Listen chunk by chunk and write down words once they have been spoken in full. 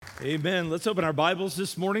Amen. Let's open our Bibles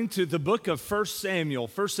this morning to the book of 1 Samuel.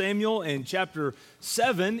 1 Samuel and chapter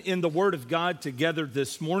 7 in the Word of God together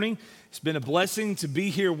this morning. It's been a blessing to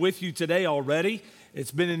be here with you today already.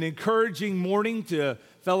 It's been an encouraging morning to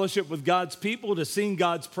fellowship with God's people, to sing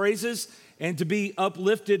God's praises, and to be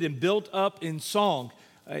uplifted and built up in song.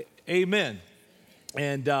 Amen.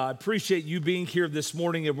 And I appreciate you being here this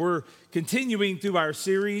morning. And we're continuing through our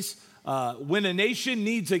series, When a Nation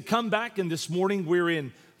Needs a Comeback. And this morning we're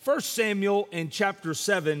in 1 Samuel and chapter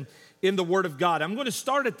 7 in the Word of God. I'm going to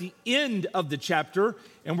start at the end of the chapter,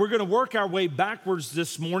 and we're going to work our way backwards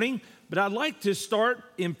this morning. But I'd like to start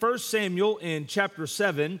in 1 Samuel and chapter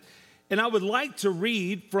 7, and I would like to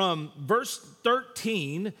read from verse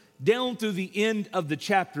 13 down through the end of the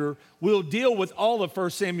chapter. We'll deal with all of 1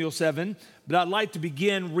 Samuel 7, but I'd like to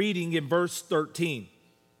begin reading in verse 13.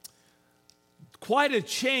 Quite a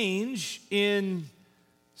change in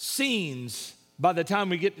scenes by the time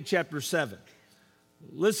we get to chapter 7.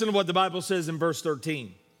 Listen to what the Bible says in verse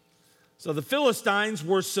 13. So the Philistines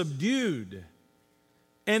were subdued,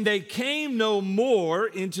 and they came no more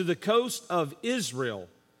into the coast of Israel.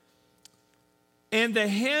 And the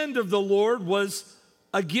hand of the Lord was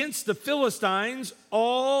against the Philistines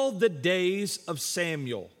all the days of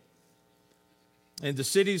Samuel. And the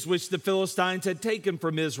cities which the Philistines had taken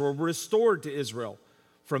from Israel were restored to Israel,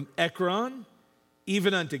 from Ekron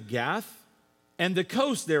even unto Gath, and the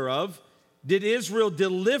coast thereof did Israel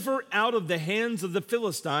deliver out of the hands of the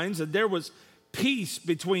Philistines, and there was peace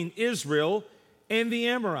between Israel and the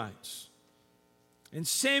Amorites. And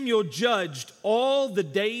Samuel judged all the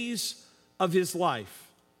days of his life.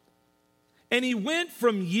 And he went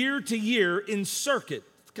from year to year in circuit,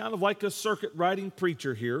 kind of like a circuit riding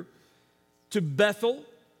preacher here, to Bethel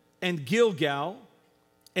and Gilgal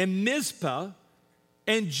and Mizpah,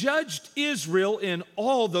 and judged Israel in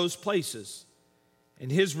all those places.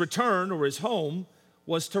 And his return, or his home,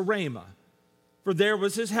 was to Ramah, for there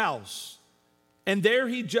was his house. And there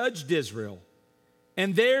he judged Israel.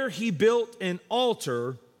 And there he built an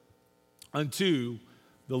altar unto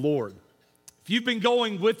the Lord. If you've been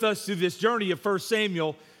going with us through this journey of 1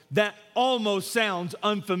 Samuel, that almost sounds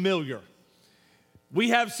unfamiliar. We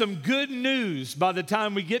have some good news by the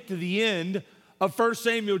time we get to the end of 1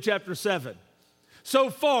 Samuel chapter 7. So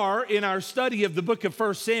far in our study of the book of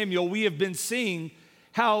 1 Samuel, we have been seeing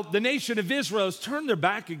how the nation of Israel has turned their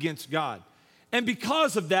back against God. And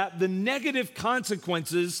because of that, the negative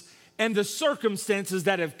consequences and the circumstances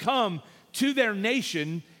that have come to their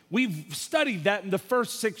nation, we've studied that in the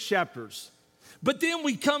first 6 chapters. But then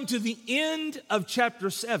we come to the end of chapter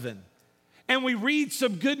 7, and we read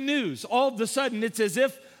some good news. All of a sudden, it's as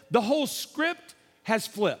if the whole script has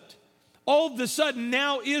flipped. All of a sudden,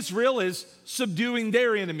 now Israel is subduing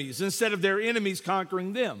their enemies instead of their enemies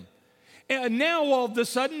conquering them. And now all of a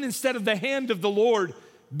sudden, instead of the hand of the Lord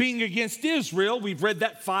being against Israel, we've read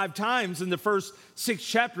that 5 times in the first 6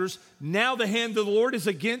 chapters, now the hand of the Lord is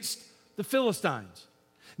against the Philistines.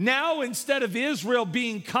 Now, instead of Israel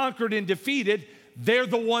being conquered and defeated, they're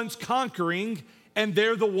the ones conquering, and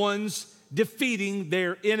they're the ones defeating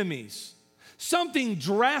their enemies. Something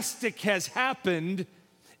drastic has happened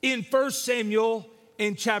in 1 Samuel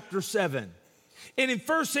in chapter 7. And in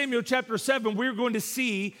 1 Samuel chapter 7, we're going to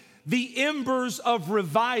see the embers of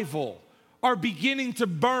revival are beginning to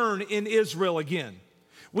burn in Israel again.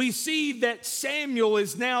 We see that Samuel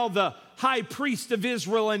is now the high priest of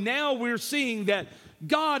Israel, and now we're seeing that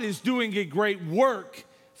God is doing a great work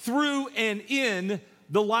through and in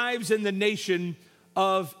the lives and the nation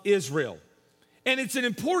of Israel. And it's an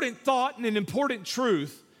important thought and an important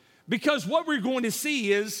truth, because what we're going to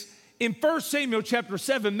see is in 1 Samuel chapter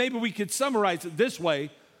 7, maybe we could summarize it this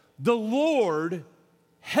way: the Lord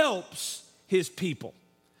helps his people.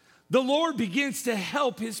 The Lord begins to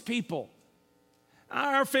help his people.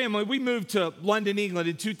 Our family, we moved to London, England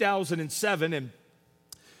in 2007, and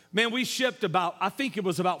man, we shipped about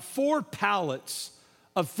 4 pallets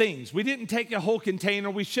of things. We didn't take a whole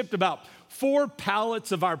container. We shipped about 4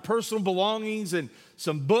 pallets of our personal belongings and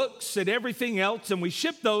some books and everything else, and we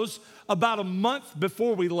shipped those about a month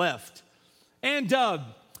before we left. And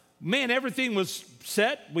man, everything was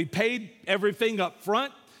set. We paid everything up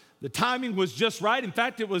front. The timing was just right. In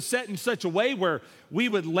fact, it was set in such a way where we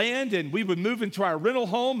would land and we would move into our rental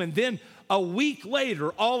home, and then a week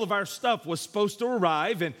later, all of our stuff was supposed to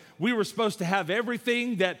arrive, and we were supposed to have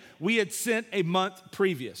everything that we had sent a month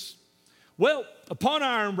previous. Well, upon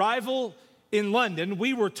our arrival in London,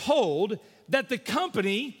 we were told that the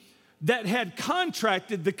company that had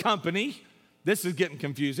contracted the company, this is getting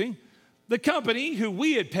confusing, the company who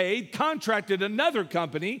we had paid contracted another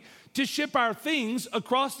company to ship our things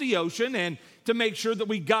across the ocean and to make sure that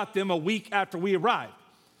we got them a week after we arrived.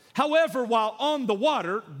 However, while on the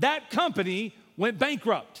water, that company went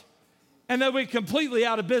bankrupt and they went completely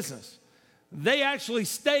out of business. They actually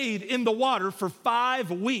stayed in the water for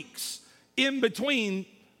 5 weeks in between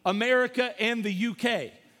America and the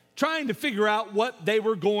UK, trying to figure out what they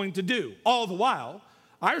were going to do. All the while,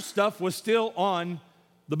 our stuff was still on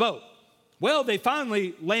the boat. Well, they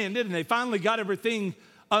finally landed and they finally got everything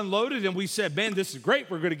unloaded, and we said, man, this is great.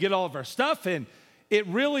 We're going to get all of our stuff. And it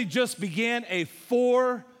really just began a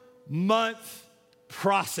 4-month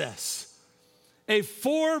process. A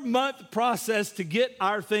 4-month process to get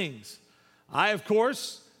our things. I, of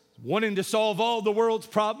course, wanting to solve all the world's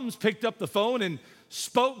problems, picked up the phone and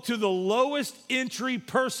spoke to the lowest entry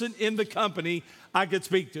person in the company I could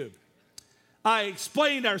speak to. I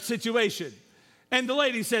explained our situation. And the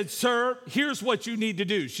lady said, sir, here's what you need to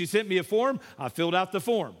do. She sent me a form. I filled out the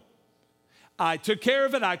form. I took care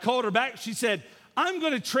of it. I called her back. She said, I'm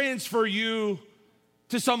going to transfer you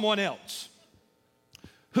to someone else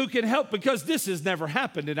who can help, because this has never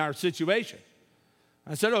happened in our situation.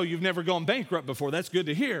 I said, oh, you've never gone bankrupt before. That's good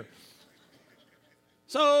to hear.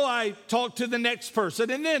 So I talked to the next person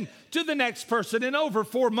and then to the next person. In over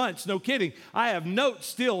 4 months, no kidding, I have notes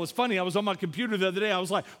still. It's funny, I was on my computer the other day. I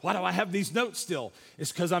was like, why do I have these notes still?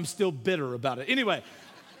 It's because I'm still bitter about it. Anyway,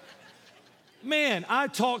 man, I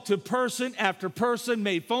talked to person after person,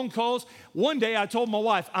 made phone calls. One day I told my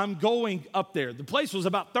wife, I'm going up there. The place was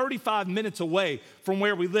about 35 minutes away from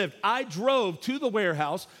where we lived. I drove to the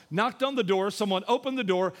warehouse, knocked on the door. Someone opened the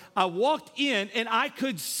door. I walked in and I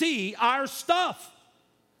could see our stuff.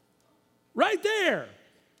 Right there.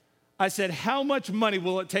 I said, how much money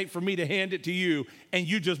will it take for me to hand it to you and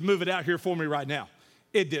you just move it out here for me right now?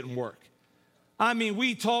 It didn't work. I mean,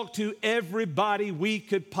 we talked to everybody we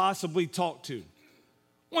could possibly talk to.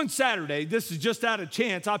 One Saturday, this is just out of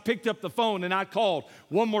chance, I picked up the phone and I called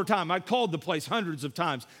one more time. I called the place hundreds of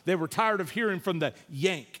times. They were tired of hearing from the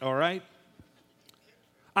yank, all right?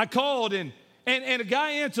 I called and a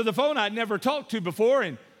guy answered the phone I'd never talked to before,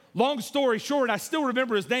 and long story short, I still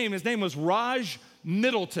remember his name. His name was Raj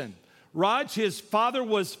Middleton. Raj, his father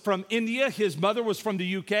was from India. His mother was from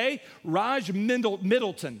the UK. Raj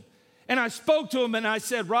Middleton. And I spoke to him and I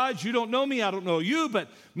said, Raj, you don't know me. I don't know you. But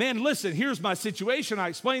man, listen, here's my situation. I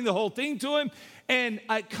explained the whole thing to him. And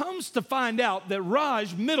it comes to find out that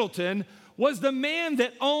Raj Middleton was the man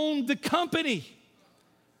that owned the company.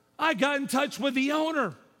 I got in touch with the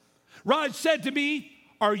owner. Raj said to me,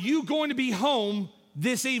 are you going to be home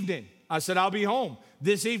this evening? I said, I'll be home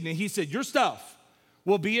this evening. He said, your stuff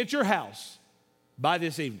will be at your house by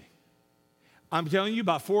this evening. I'm telling you,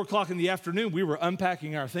 by 4 o'clock in the afternoon, we were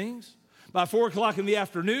unpacking our things. By 4 o'clock in the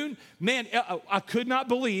afternoon, man, I could not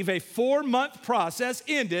believe a 4-month process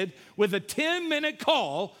ended with a 10-minute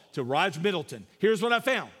call to Raj Middleton. Here's what I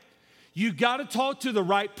found. You got to talk to the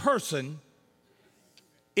right person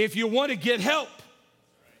if you want to get help.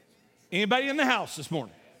 Anybody in the house this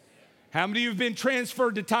morning? How many of you have been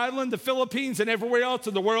transferred to Thailand, the Philippines, and everywhere else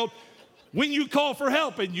in the world when you call for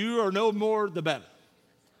help and you are no more the better?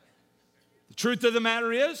 The truth of the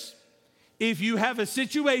matter is, if you have a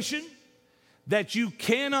situation that you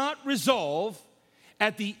cannot resolve,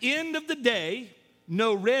 at the end of the day,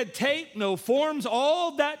 no red tape, no forms,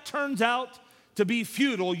 all that turns out to be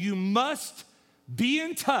futile. You must be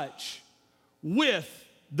in touch with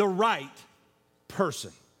the right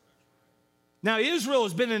person. Now, Israel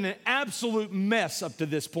has been in an absolute mess up to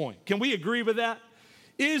this point. Can we agree with that?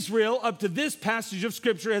 Israel, up to this passage of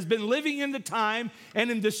Scripture, has been living in the time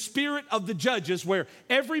and in the spirit of the judges, where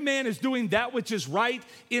every man is doing that which is right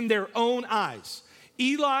in their own eyes.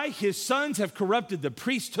 Eli, his sons have corrupted the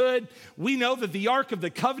priesthood. We know that the Ark of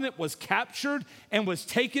the Covenant was captured and was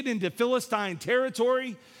taken into Philistine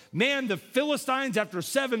territory. Man, the Philistines, after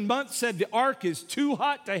 7 months, said the ark is too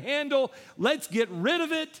hot to handle. Let's get rid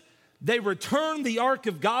of it. They return the Ark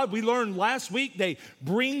of God. We learned last week they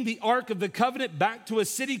bring the Ark of the Covenant back to a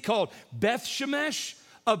city called Beth Shemesh,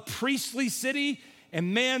 a priestly city.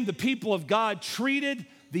 And man, the people of God treated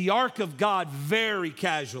the Ark of God very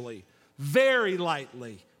casually, very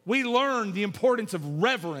lightly. We learned the importance of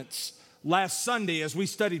reverence last Sunday as we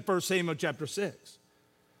studied 1 Samuel chapter 6.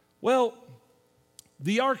 Well,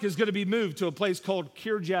 the Ark is going to be moved to a place called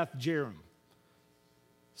Kirjath Jearim.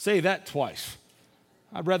 Say that twice.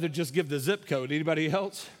 I'd rather just give the zip code. Anybody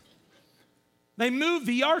else? They moved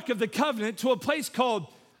the Ark of the Covenant to a place called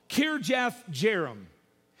Kirjath Jearim.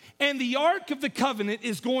 And the Ark of the Covenant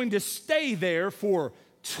is going to stay there for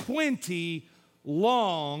 20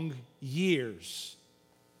 long years.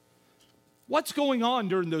 What's going on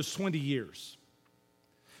during those 20 years?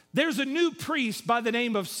 There's a new priest by the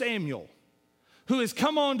name of Samuel. who has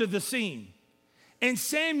come onto the scene. And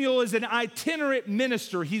Samuel is an itinerant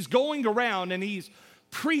minister. He's going around and he's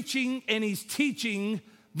preaching and he's teaching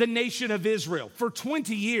the nation of Israel for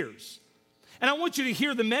 20 years. And I want you to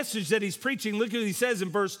hear the message that he's preaching. Look at what he says in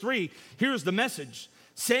verse 3. Here's the message.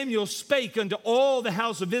 Samuel spake unto all the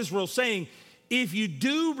house of Israel, saying, if you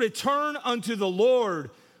do return unto the Lord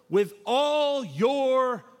with all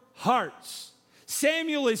your hearts.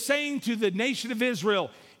 Samuel is saying to the nation of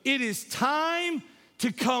Israel, it is time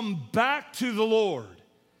to come back to the Lord.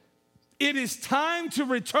 It is time to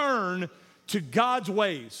return to God's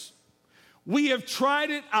ways. We have tried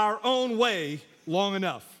it our own way long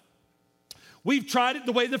enough. We've tried it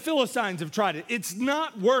the way the Philistines have tried it. It's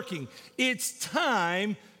not working. It's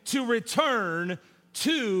time to return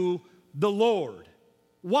to the Lord.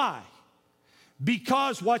 Why?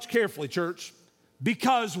 Because, watch carefully, church,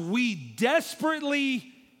 because we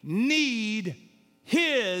desperately need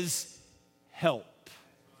His help.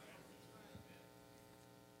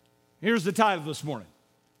 Here's the title this morning.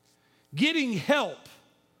 Getting help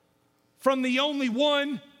from the only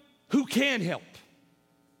one who can help.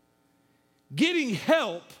 Getting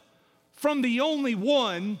help from the only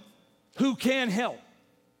one who can help.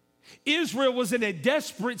 Israel was in a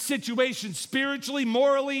desperate situation spiritually,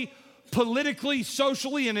 morally, politically,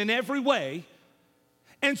 socially, and in every way.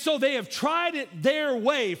 And so they have tried it their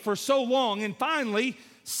way for so long. And finally,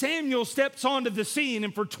 Samuel steps onto the scene.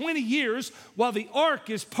 And for 20 years, while the ark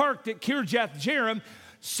is parked at Kirjath Jearim,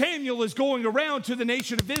 Samuel is going around to the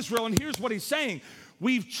nation of Israel. And here's what he's saying.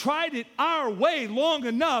 We've tried it our way long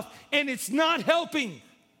enough, and it's not helping.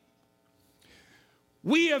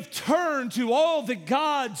 We have turned to all the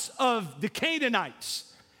gods of the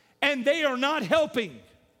Canaanites, and they are not helping.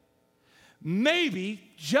 Maybe,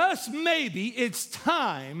 just maybe, it's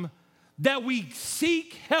time that we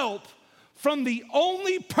seek help from the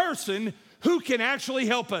only person who can actually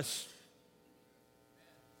help us.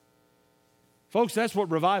 Folks, that's what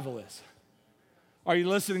revival is. Are you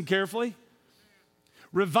listening carefully?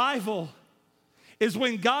 Revival is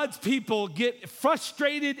when God's people get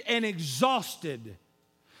frustrated and exhausted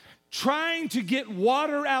trying to get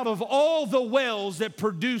water out of all the wells that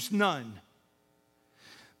produce none.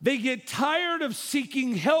 They get tired of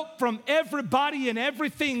seeking help from everybody and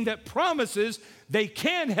everything that promises they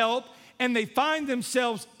can help, and they find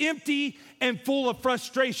themselves empty and full of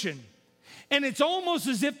frustration. And it's almost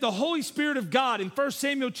as if the Holy Spirit of God in 1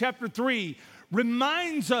 Samuel chapter 3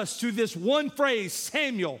 reminds us through this one phrase.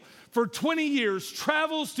 Samuel, for 20 years,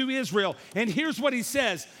 travels to Israel, and here's what he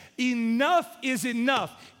says: enough is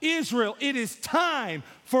enough. Israel, it is time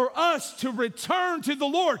for us to return to the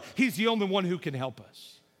Lord. He's the only one who can help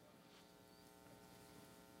us.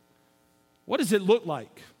 What does it look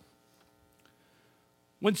like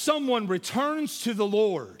when someone returns to the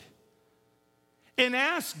Lord and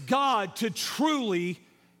asks God to truly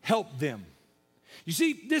help them? You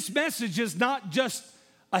see, this message is not just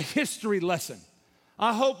a history lesson.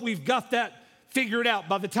 I hope we've got that figured out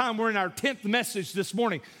by the time we're in our 10th message this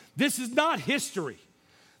morning. This is not history.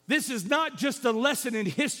 This is not just a lesson in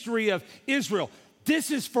history of Israel.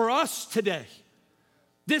 This is for us today.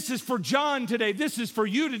 This is for John today. This is for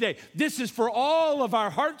you today. This is for all of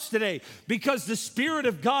our hearts today, because the Spirit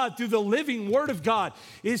of God, through the living Word of God,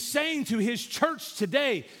 is saying to His church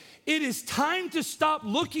today, it is time to stop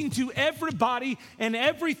looking to everybody and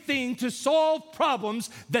everything to solve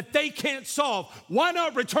problems that they can't solve. Why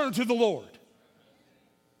not return to the Lord?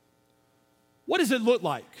 What does it look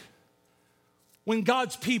like when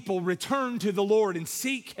God's people return to the Lord and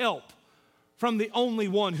seek help from the only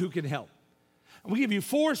one who can help? We give you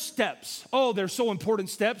 4 steps. Oh, they're so important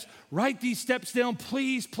steps. Write these steps down.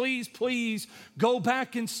 Please, please, please go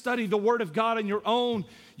back and study the Word of God on your own.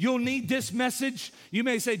 You'll need this message. You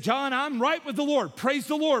may say, John, I'm right with the Lord. Praise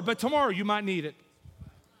the Lord. But tomorrow you might need it.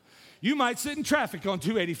 You might sit in traffic on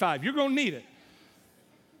 285. You're going to need it.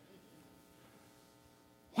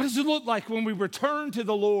 What does it look like when we return to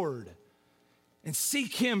the Lord and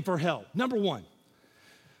seek Him for help? Number 1,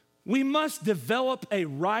 we must develop a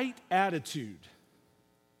right attitude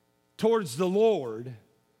towards the Lord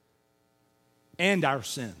and our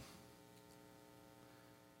sin.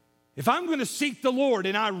 If I'm going to seek the Lord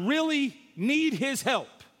and I really need His help,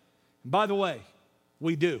 and by the way,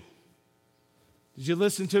 we do. Did you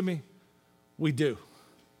listen to me? We do.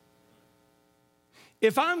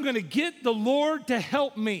 If I'm going to get the Lord to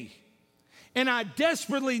help me and I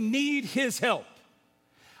desperately need His help,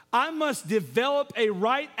 I must develop a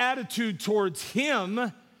right attitude towards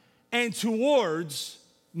Him and towards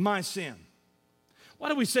my sin. Why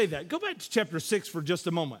do we say that? Go back to chapter 6 for just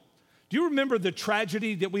a moment. Do you remember the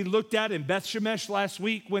tragedy that we looked at in Beth Shemesh last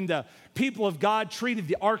week when the people of God treated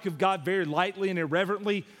the ark of God very lightly and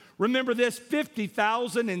irreverently? Remember this,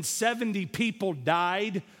 50,070 people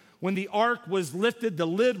died when the ark was lifted, the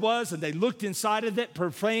lid was, and they looked inside of it,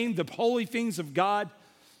 profaned the holy things of God.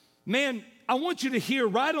 Man, I want you to hear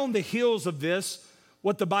right on the heels of this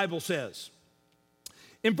what the Bible says.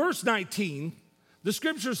 In verse 19, the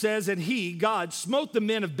scripture says, and he, God, smote the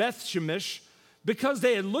men of Beth Shemesh because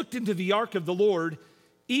they had looked into the ark of the Lord.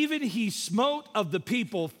 Even he smote of the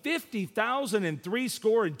people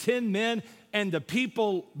 50,010 men, and the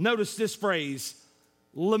people, notice this phrase,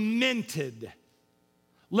 lamented.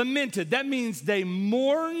 Lamented, that means they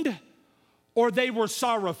mourned or they were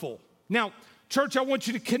sorrowful. Now, church, I want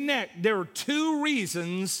you to connect. There are two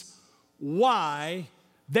reasons why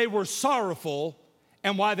they were sorrowful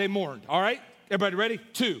and why they mourned. All right? Everybody ready?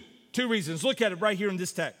 Two reasons. Look at it right here in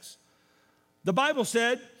this text. The Bible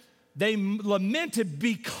said they lamented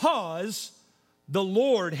because the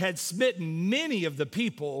Lord had smitten many of the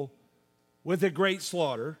people with a great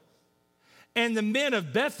slaughter. And the men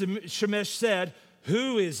of Beth Shemesh said,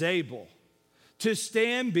 who is able to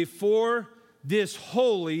stand before this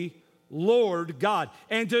holy Lord God?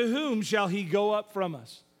 And to whom shall he go up from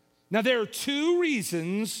us? Now, there are two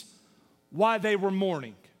reasons why they were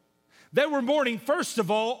mourning. They were mourning, first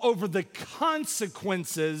of all, over the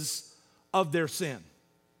consequences of their sin.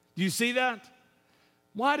 Do you see that?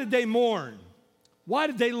 Why did they mourn? Why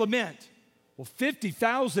did they lament? Well,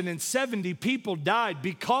 50,070 people died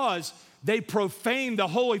because they profaned the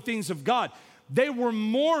holy things of God. They were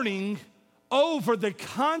mourning over the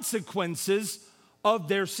consequences of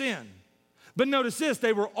their sin. But notice this,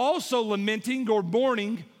 they were also lamenting or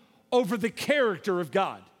mourning over the character of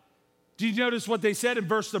God. Do you notice what they said in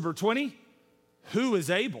verse number 20? Who is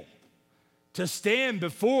able to stand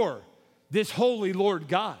before this holy Lord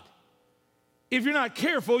God? If you're not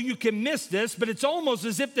careful, you can miss this, but it's almost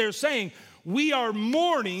as if they're saying, we are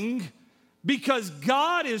mourning because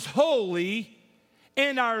God is holy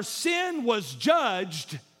and our sin was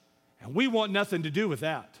judged, and we want nothing to do with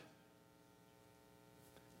that.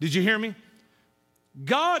 Did you hear me?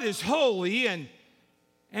 God is holy, and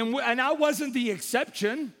I wasn't the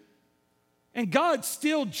exception, and God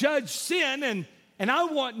still judged sin, and I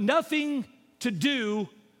want nothing to do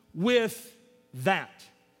with that.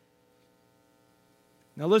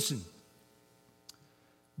 Now listen,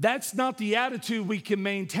 that's not the attitude we can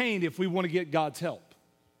maintain if we want to get God's help.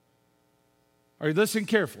 Are you listening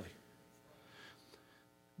carefully?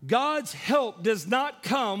 God's help does not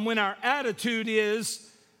come when our attitude is,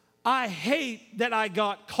 I hate that I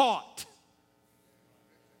got caught.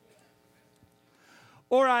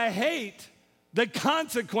 Or I hate the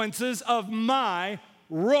consequences of my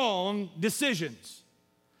wrong decisions.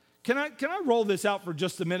 Can I roll this out for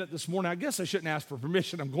just a minute this morning? I guess I shouldn't ask for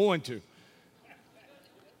permission. I'm going to.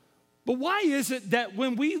 But why is it that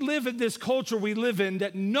when we live in this culture we live in,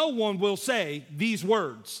 that no one will say these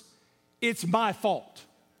words, it's my fault?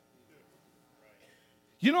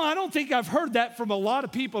 You know, I don't think I've heard that from a lot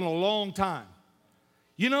of people in a long time.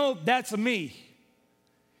 You know, that's me.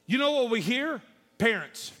 You know what we hear?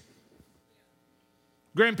 Parents,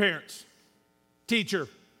 grandparents, teacher,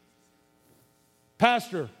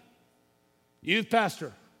 pastor, youth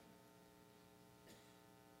pastor,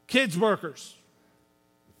 kids workers.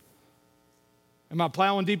 Am I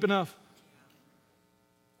plowing deep enough?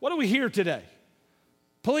 What do we hear today?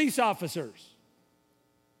 Police officers,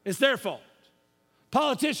 it's their fault.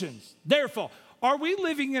 Politicians, their fault. Are we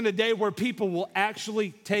living in a day where people will actually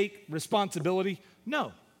take responsibility?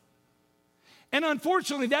 No. And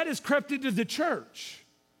unfortunately, that has crept into the church,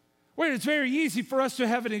 where it's very easy for us to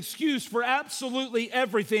have an excuse for absolutely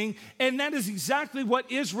everything, and that is exactly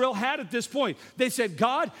what Israel had at this point. They said,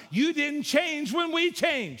 God, you didn't change when we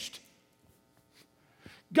changed.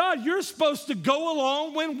 God, you're supposed to go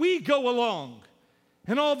along when we go along.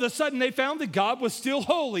 And all of a sudden they found that God was still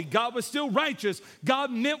holy. God was still righteous.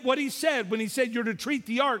 God meant what he said when he said you're to treat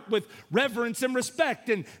the ark with reverence and respect.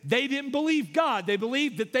 And they didn't believe God. They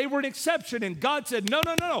believed that they were an exception. And God said,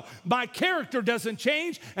 no. My character doesn't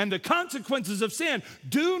change, and the consequences of sin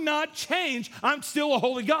do not change. I'm still a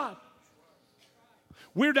holy God.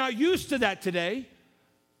 We're not used to that today,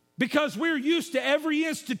 because we're used to every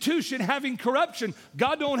institution having corruption.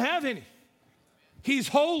 God don't have any. He's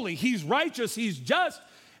holy, he's righteous, he's just.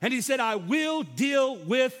 And he said, I will deal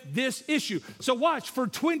with this issue. So watch, for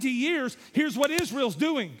 20 years, here's what Israel's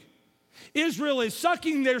doing. Israel is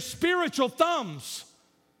sucking their spiritual thumbs.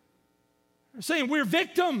 They're saying, we're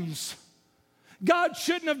victims. God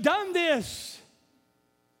shouldn't have done this.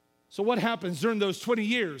 So what happens during those 20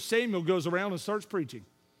 years? Samuel goes around and starts preaching.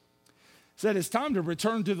 said it's time to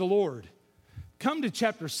return to the Lord. Come to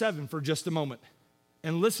chapter 7 for just a moment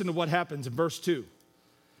and listen to what happens in verse 2.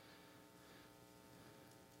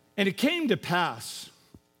 And it came to pass,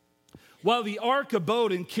 while the ark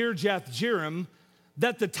abode in Kirjath-jearim,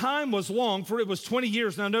 that the time was long, for it was 20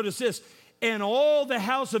 years. Now notice this, and all the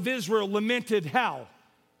house of Israel lamented how?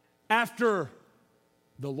 After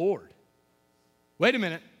the Lord. Wait a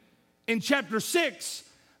minute. In chapter 6,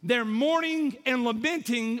 they're mourning and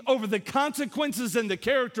lamenting over the consequences and the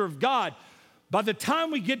character of God. By the time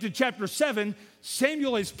we get to chapter 7,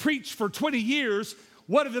 Samuel has preached for 20 years.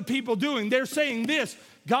 What are the people doing? They're saying this,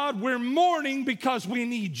 God, we're mourning because we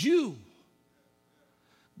need you.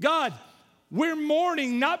 God, we're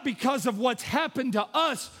mourning not because of what's happened to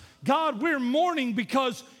us. God, we're mourning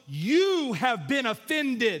because you have been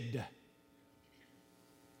offended.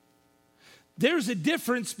 There's a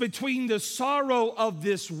difference between the sorrow of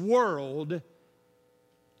this world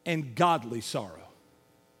and godly sorrow.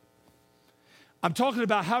 I'm talking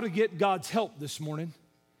about how to get God's help this morning.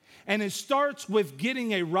 And it starts with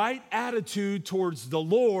getting a right attitude towards the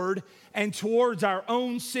Lord and towards our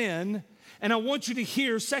own sin. And I want you to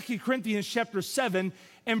hear 2 Corinthians chapter 7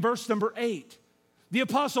 and verse number 8. The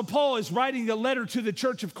Apostle Paul is writing a letter to the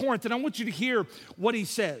church of Corinth, and I want you to hear what he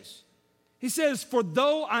says. He says, for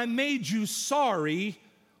though I made you sorry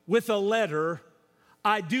with a letter,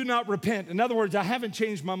 I do not repent. In other words, I haven't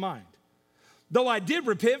changed my mind. Though I did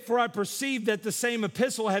repent, for I perceived that the same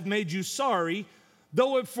epistle had made you sorry,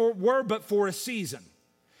 though it were but for a season.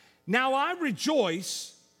 Now I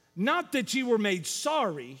rejoice, not that ye were made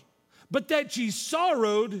sorry, but that ye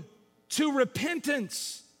sorrowed to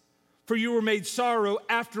repentance. For you were made sorrow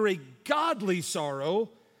after a godly sorrow,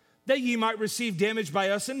 that ye might receive damage by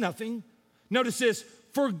us in nothing. Notice this,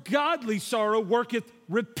 for godly sorrow worketh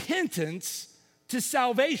repentance to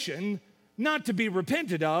salvation, not to be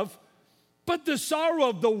repented of, but the sorrow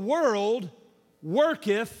of the world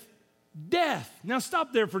worketh death. Now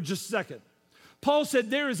stop there for just a second. Paul said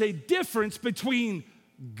there is a difference between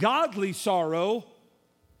godly sorrow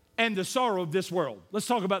and the sorrow of this world. Let's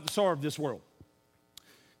talk about the sorrow of this world.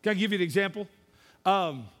 Can I give you an example?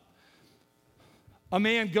 A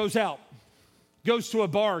man goes out, goes to a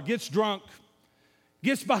bar, gets drunk,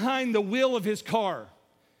 gets behind the wheel of his car,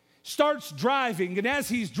 starts driving, and as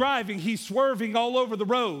he's driving, he's swerving all over the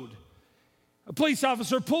road. A police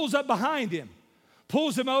officer pulls up behind him,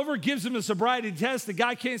 pulls him over, gives him a sobriety test. The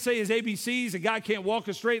guy can't say his ABCs. The guy can't walk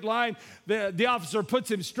a straight line. The officer puts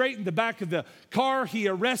him straight in the back of the car. He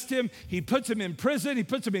arrests him. He puts him in prison. He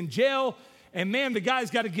puts him in jail. And man, the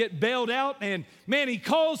guy's got to get bailed out. And man, he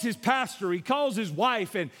calls his pastor. He calls his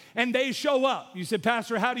wife, and they show up. You said,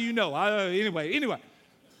 Pastor, how do you know? Anyway.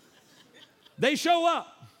 They show up.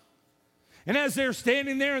 And as they're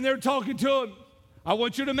standing there and they're talking to him, I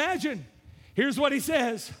want you to imagine. Here's what he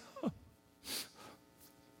says.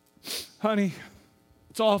 Honey,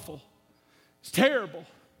 it's awful. It's terrible.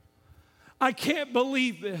 I can't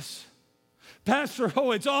believe this. Pastor,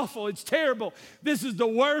 oh, it's awful. It's terrible. This is the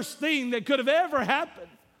worst thing that could have ever happened.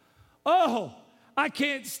 Oh, I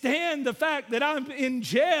can't stand the fact that I'm in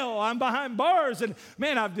jail. I'm behind bars, and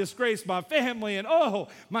man, I've disgraced my family, and oh,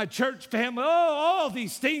 my church family. Oh, all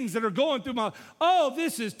these things that are going through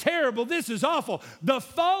this is terrible. This is awful. The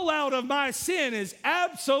fallout of my sin is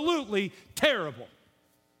absolutely terrible.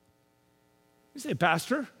 You say,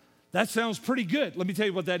 Pastor, that sounds pretty good. Let me tell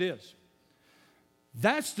you what that is.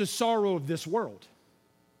 That's the sorrow of this world.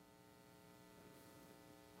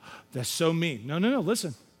 That's so mean. No,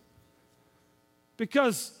 listen.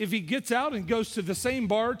 Because if he gets out and goes to the same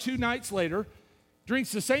bar 2 nights later,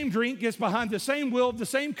 drinks the same drink, gets behind the same wheel of the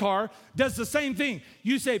same car, does the same thing.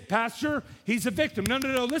 You say, Pastor, he's a victim. No,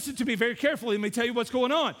 listen to me very carefully. Let me tell you what's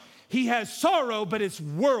going on. He has sorrow, but it's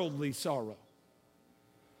worldly sorrow.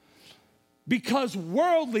 Because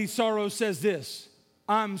worldly sorrow says this,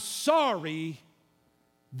 I'm sorry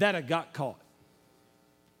that I got caught.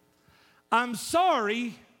 I'm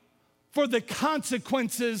sorry for the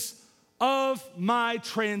consequences of my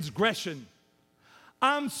transgression.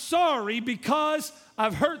 I'm sorry because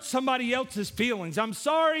I've hurt somebody else's feelings. I'm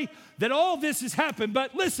sorry that all this has happened,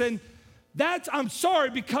 but listen, I'm sorry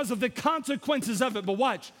because of the consequences of it. But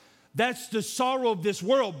watch, that's the sorrow of this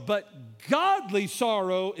world, but godly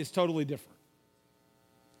sorrow is totally different.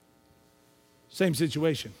 Same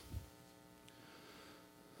situation.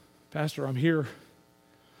 Pastor, I'm here.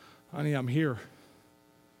 Honey, I'm here.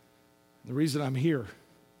 The reason I'm here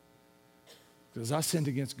because I sinned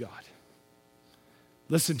against God.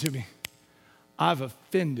 Listen to me. I've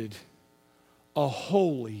offended a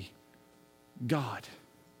holy God.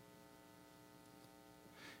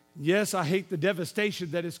 Yes, I hate the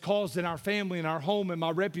devastation that it's caused in our family and our home and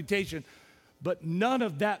my reputation, but none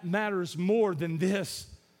of that matters more than this,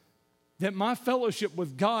 that my fellowship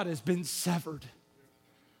with God has been severed.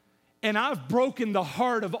 And I've broken the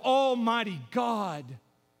heart of Almighty God.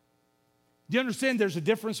 Do you understand there's a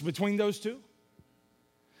difference between those two?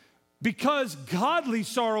 Because godly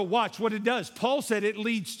sorrow, watch what it does. Paul said it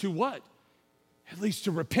leads to what? It leads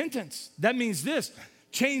to repentance. That means this,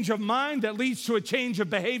 change of mind that leads to a change of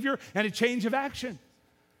behavior and a change of action.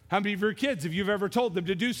 How many of your kids, if you've ever told them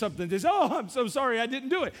to do something, they say, oh, I'm so sorry, I didn't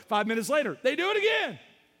do it. 5 minutes later, they do it again.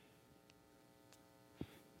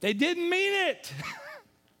 They didn't mean it.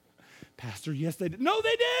 Pastor, yes, they did. No,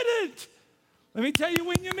 they didn't. Let me tell you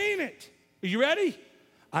when you mean it. Are you ready?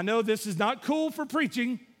 I know this is not cool for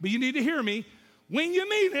preaching, but you need to hear me. When you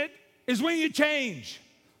mean it is when you change.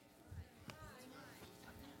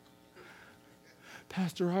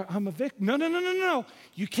 Pastor, I'm a victim. No.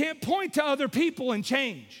 You can't point to other people and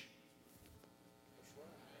change.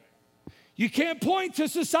 You can't point to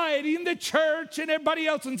society and the church and everybody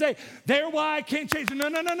else and say, they're why I can't change.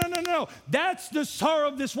 No. That's the sorrow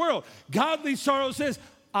of this world. Godly sorrow says,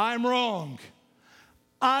 I'm wrong.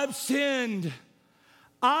 I've sinned.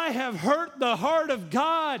 I have hurt the heart of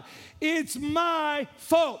God. It's my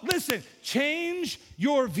fault. Listen, change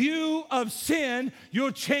your view of sin.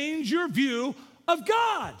 You'll change your view of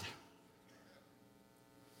God.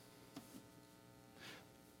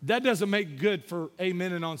 That doesn't make good for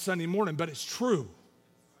amen and on Sunday morning, but it's true.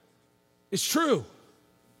 It's true.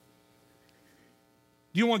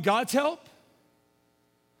 Do you want God's help?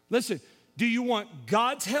 Listen, do you want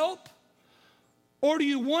God's help? Or do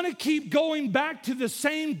you want to keep going back to the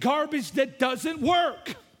same garbage that doesn't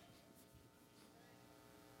work?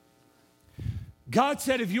 God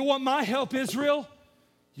said, if you want my help, Israel,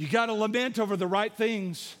 you got to lament over the right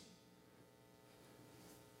things.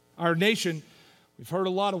 Our nation, we've heard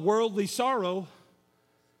a lot of worldly sorrow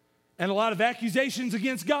and a lot of accusations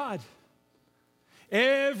against God.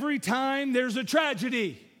 Every time there's a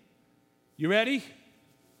tragedy, you ready?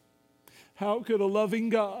 How could a loving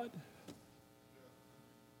God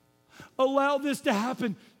allow this to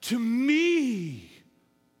happen to me?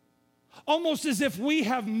 Almost as if we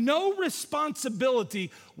have no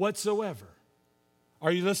responsibility whatsoever.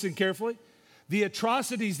 Are you listening carefully? The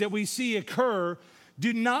atrocities that we see occur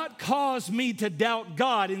do not cause me to doubt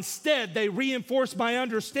God. Instead, they reinforce my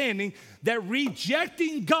understanding that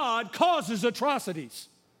rejecting God causes atrocities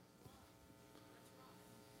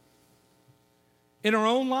in our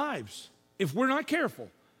own lives. If we're not careful,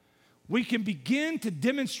 we can begin to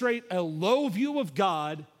demonstrate a low view of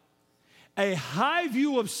God, a high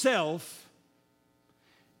view of self,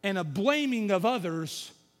 and a blaming of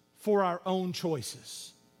others for our own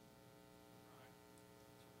choices.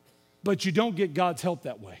 But you don't get God's help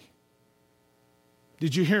that way.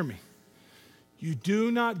 Did you hear me? You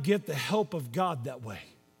do not get the help of God that way.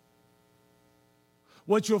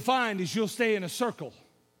 What you'll find is you'll stay in a circle.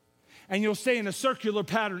 And you'll stay in a circular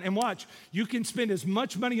pattern. And watch, you can spend as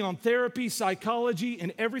much money on therapy, psychology,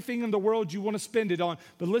 and everything in the world you want to spend it on.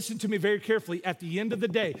 But listen to me very carefully. At the end of the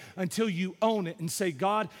day, until you own it and say,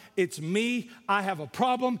 God, it's me, I have a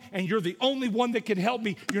problem, and you're the only one that can help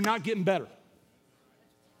me, you're not getting better.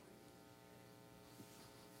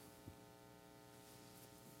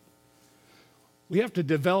 We have to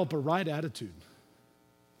develop a right attitude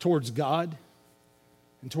towards God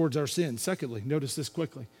and towards our sin. Secondly, notice this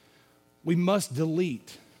quickly. We must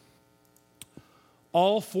delete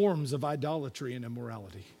all forms of idolatry and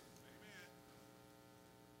immorality.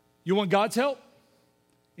 You want God's help?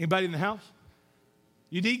 Anybody in the house?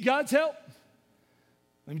 You need God's help?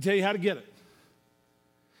 Let me tell you how to get it.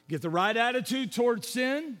 Get the right attitude towards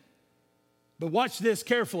sin, but watch this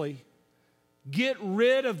carefully. Get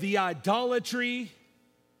rid of the idolatry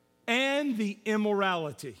and the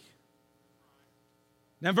immorality.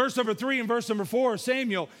 Now, verse number 3 and verse number 4,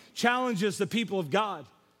 Samuel challenges the people of God.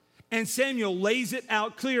 And Samuel lays it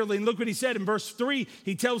out clearly. And look what he said in verse 3.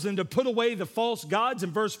 He tells them to put away the false gods.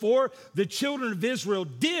 In verse 4, the children of Israel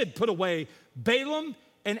did put away Balaam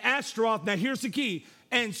and Ashtaroth. Now, here's the key.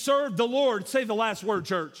 And served the Lord. Say the last word,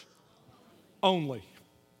 church. Only.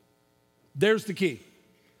 There's the key.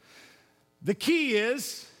 The key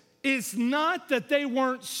is, it's not that they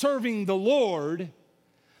weren't serving the Lord,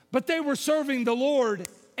 but they were serving the Lord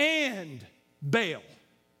and Baal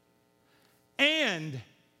and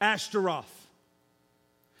Ashtaroth.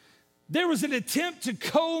 There was an attempt to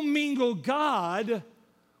commingle God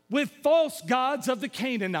with false gods of the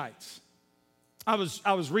Canaanites. I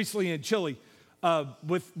was recently in Chile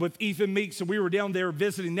with Ethan Meeks, and we were down there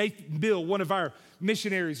visiting Nathan Bill, one of our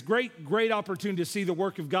missionaries. Great opportunity to see the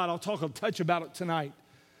work of God. I'll talk a touch about it tonight.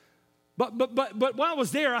 But while I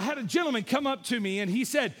was there, I had a gentleman come up to me, and he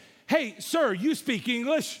said, "Hey, sir, you speak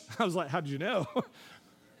English?" I was like, "How did you know?"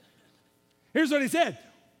 Here's what he said: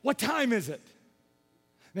 "What time is it?"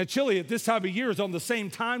 Now, Chile at this time of year is on the same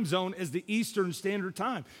time zone as the Eastern Standard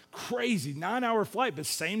Time. Crazy, 9-hour flight, but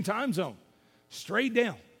same time zone, straight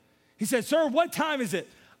down. He said, "Sir, what time is it?"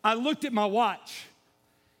 I looked at my watch,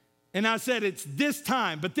 and I said, "It's this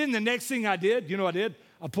time." But then the next thing I did, you know what I did?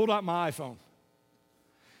 I pulled out my iPhone,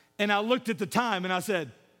 and I looked at the time, and I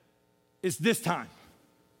said, "It's this time."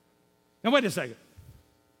 Now, wait a second.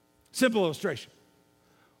 Simple illustration.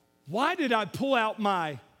 Why did I pull out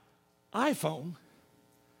my iPhone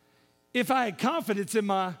if I had confidence in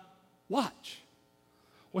my watch?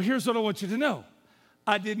 Well, here's what I want you to know.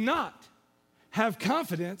 I did not have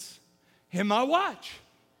confidence in my watch.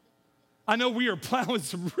 I know we are plowing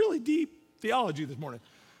some really deep theology this morning.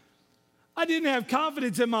 I didn't have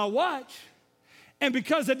confidence in my watch. And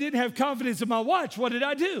because I didn't have confidence in my watch, what did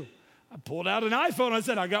I do? I pulled out an iPhone. I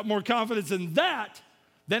said, I got more confidence in that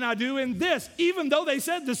than I do in this, even though they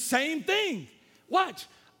said the same thing. Watch.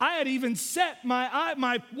 I had even set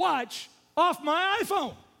my watch off my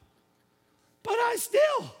iPhone. But I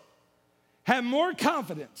still have more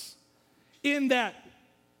confidence in that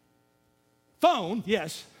phone,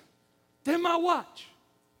 yes, than my watch.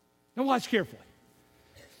 Now watch carefully.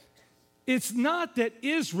 It's not that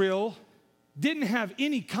Israel didn't have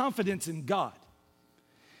any confidence in God.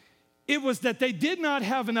 It was that they did not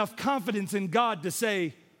have enough confidence in God to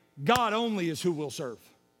say, God only is who we'll serve.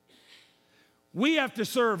 We have to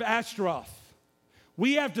serve Ashtaroth.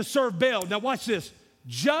 We have to serve Baal. Now watch this.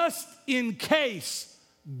 Just in case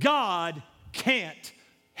God can't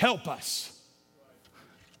help us.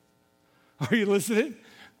 Are you listening?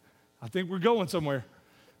 I think we're going somewhere.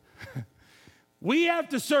 We have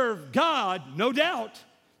to serve God, no doubt,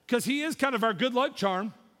 because he is kind of our good luck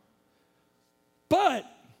charm. But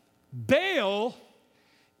Baal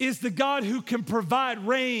is the God who can provide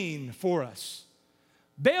rain for us.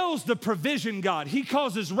 Baal's the provision God. He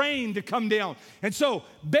causes rain to come down. And so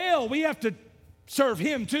Baal, we have to serve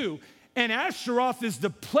him too. And Ashtaroth is the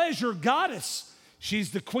pleasure goddess.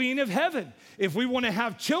 She's the queen of heaven. If we want to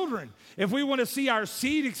have children, if we want to see our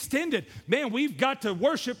seed extended, man, we've got to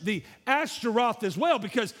worship the Ashtaroth as well,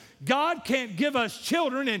 because God can't give us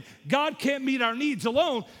children and God can't meet our needs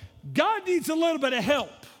alone. God needs a little bit of help.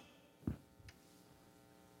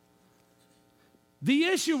 The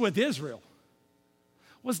issue with Israel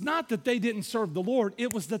was not that they didn't serve the Lord,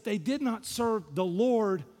 it was that they did not serve the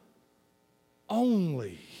Lord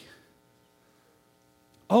only.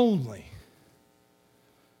 Only.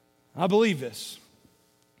 I believe this,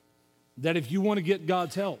 that if you want to get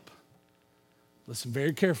God's help, listen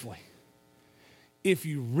very carefully. If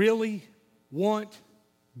you really want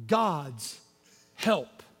God's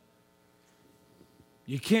help,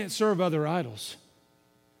 you can't serve other idols.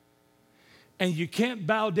 And you can't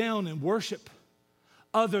bow down and worship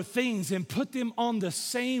other things and put them on the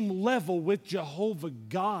same level with Jehovah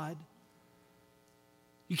God.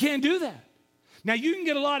 You can't do that. Now, you can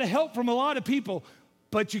get a lot of help from a lot of people,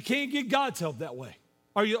 but you can't get God's help that way.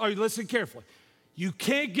 Are you listening carefully? You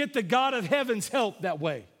can't get the God of heaven's help that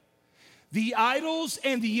way. The idols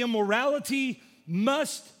and the immorality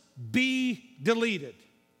must be deleted.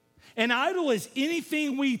 An idol is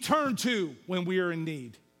anything we turn to when we are in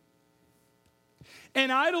need. An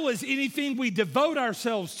idol is anything we devote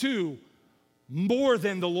ourselves to more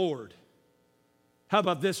than the Lord. How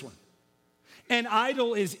about this one? An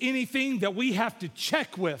idol is anything that we have to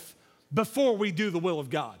check with before we do the will of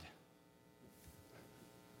God.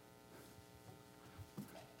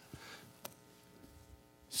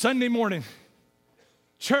 Sunday morning,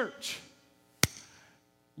 church.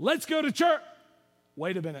 Let's go to church.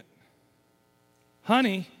 Wait a minute.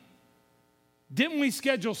 Honey, didn't we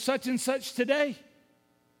schedule such and such today?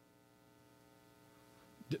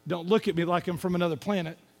 Don't look at me like I'm from another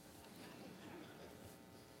planet.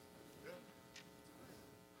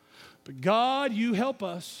 But God, you help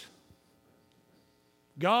us.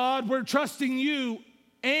 God, we're trusting you,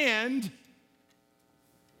 and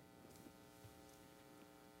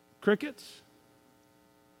crickets.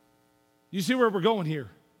 You see where we're going here?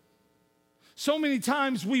 So many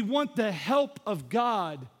times we want the help of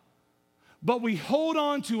God, but we hold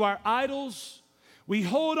on to our idols. We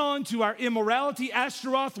hold on to our immorality.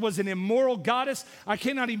 Ashtaroth was an immoral goddess. I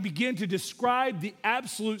cannot even begin to describe the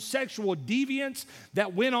absolute sexual deviance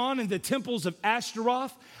that went on in the temples of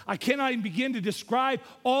Ashtaroth. I cannot even begin to describe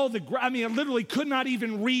I literally could not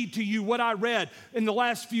even read to you what I read in the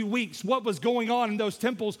last few weeks, what was going on in those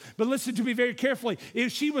temples. But listen to me very carefully.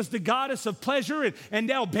 If she was the goddess of pleasure, and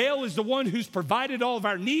now Baal is the one who's provided all of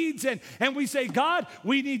our needs, and we say, God,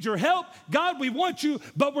 we need your help. God, we want you,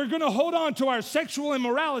 but we're going to hold on to our sexual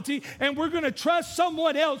immorality, and we're going to trust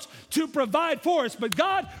someone else to provide for us. But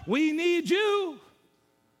God, we need you.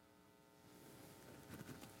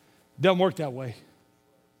 Doesn't work that way.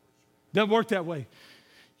 Doesn't work that way.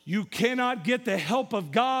 You cannot get the help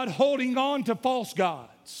of God holding on to false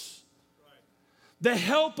gods. The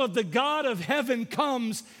help of the God of heaven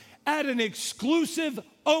comes at an exclusive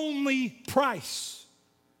only price.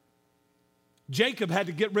 Jacob had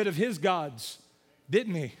to get rid of his gods,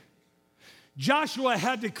 didn't he? Joshua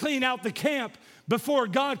had to clean out the camp before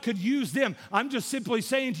God could use them. I'm just simply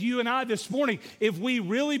saying to you and I this morning, if we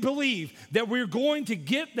really believe that we're going to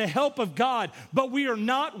get the help of God, but we are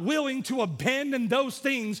not willing to abandon those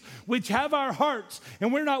things which have our hearts,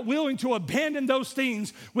 and we're not willing to abandon those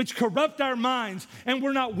things which corrupt our minds, and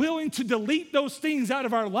we're not willing to delete those things out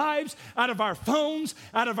of our lives, out of our phones,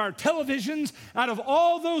 out of our televisions, out of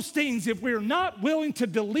all those things, if we're not willing to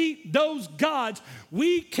delete those gods,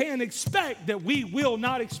 we can expect that we will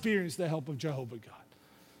not experience the help of Jehovah God.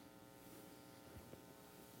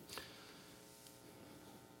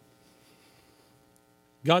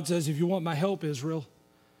 God says, if you want my help, Israel,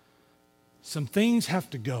 some things have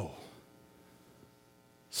to go.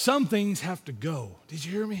 Some things have to go. Did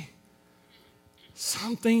you hear me?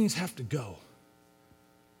 Some things have to go.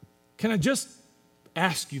 Can I just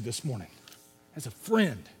ask you this morning, as a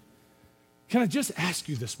friend, can I just ask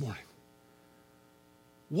you this morning,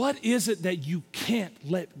 what is it that you can't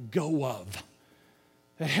let go of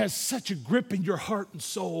that has such a grip in your heart and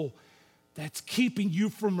soul that's keeping you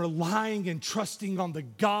from relying and trusting on the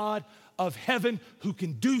God of heaven who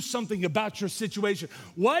can do something about your situation?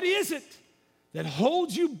 What is it that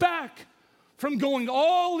holds you back from going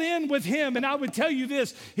all in with him? And I would tell you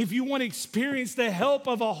this, if you want to experience the help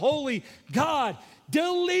of a holy God,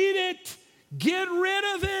 delete it, get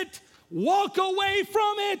rid of it, walk away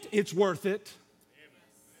from it. It's worth it.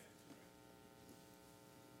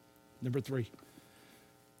 Number 3,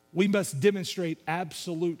 we must demonstrate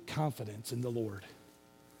absolute confidence in the Lord.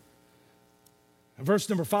 And verse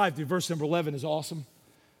number 5 through verse number 11 is awesome.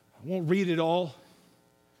 I won't read it all.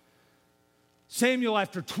 Samuel,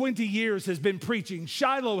 after 20 years, has been preaching.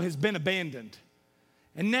 Shiloh has been abandoned.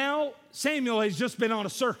 And now Samuel has just been on a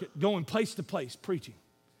circuit, going place to place, preaching,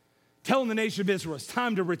 telling the nation of Israel it's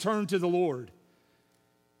time to return to the Lord.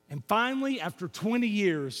 And finally, after 20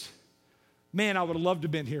 years, man, I would have loved to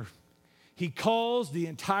have been here. He calls the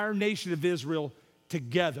entire nation of Israel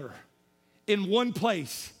together in one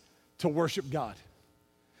place to worship God.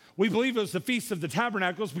 We believe it was the Feast of the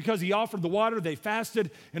Tabernacles because he offered the water, they fasted,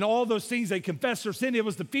 and all those things. They confessed their sin. It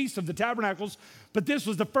was the Feast of the Tabernacles, but this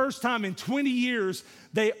was the first time in 20 years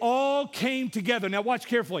they all came together. Now watch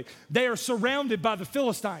carefully. They are surrounded by the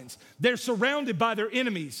Philistines. They're surrounded by their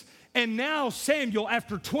enemies. And now Samuel,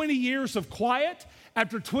 after 20 years of quiet,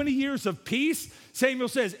 after 20 years of peace, Samuel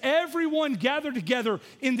says, everyone gathered together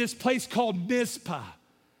in this place called Mizpah.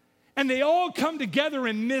 And they all come together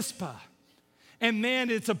in Mizpah. And man,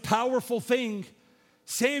 it's a powerful thing.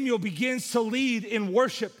 Samuel begins to lead in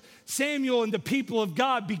worship. Samuel and the people of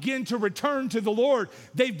God begin to return to the Lord.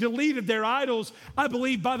 They've deleted their idols. I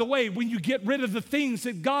believe, by the way, when you get rid of the things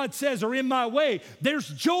that God says are in my way, there's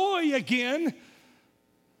joy again.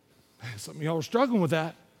 Some of y'all are struggling with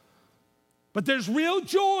that. But there's real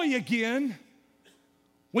joy again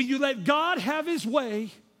when you let God have his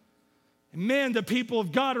way. And man, the people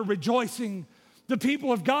of God are rejoicing. The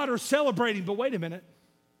people of God are celebrating. But wait a minute.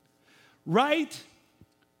 Right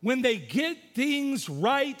when they get things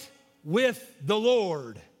right with the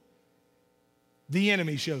Lord, the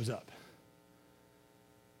enemy shows up.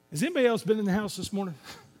 Has anybody else been in the house this morning?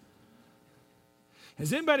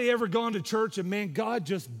 Has anybody ever gone to church and man, God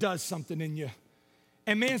just does something in you?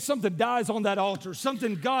 And man, something dies on that altar.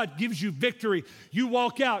 Something, God gives you victory. You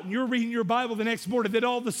walk out and you're reading your Bible the next morning. Then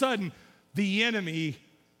all of a sudden, the enemy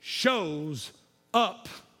shows up.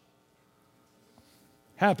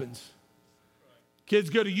 Happens. Kids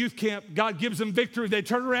go to youth camp. God gives them victory. They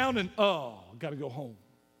turn around and, got to go home.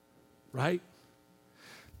 Right?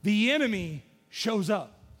 The enemy shows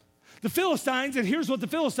up. The Philistines, and here's what the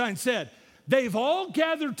Philistines said. They've all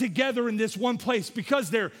gathered together in this one place because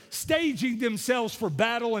they're staging themselves for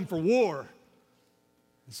battle and for war.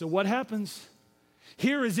 And so what happens?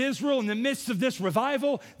 Here is Israel in the midst of this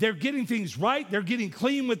revival. They're getting things right. They're getting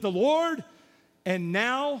clean with the Lord. And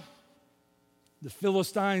now the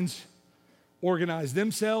Philistines organize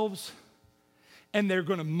themselves, and they're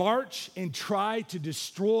going to march and try to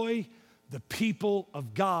destroy the people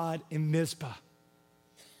of God in Mizpah.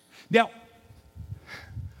 Now,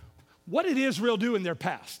 what did Israel do in their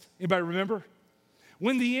past? Anybody remember?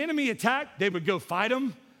 When the enemy attacked, they would go fight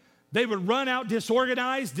them. They would run out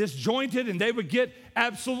disorganized, disjointed, and they would get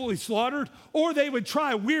absolutely slaughtered. Or they would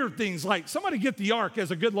try weird things like somebody get the ark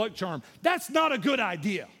as a good luck charm. That's not a good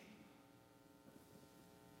idea.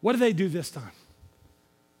 What do they do this time?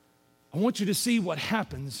 I want you to see what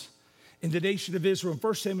happens in the nation of Israel in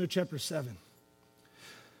 1 Samuel chapter 7.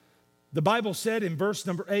 The Bible said in verse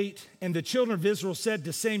number 8, and the children of Israel said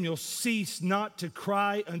to Samuel, cease not to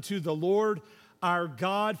cry unto the Lord our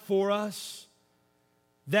God for us,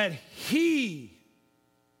 that he,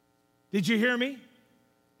 did you hear me?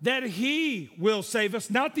 That he will save us,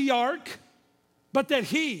 not the ark, but that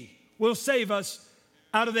he will save us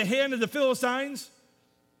out of the hand of the Philistines.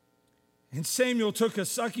 And Samuel took a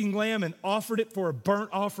sucking lamb and offered it for a burnt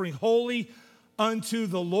offering holy unto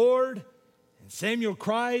the Lord. And Samuel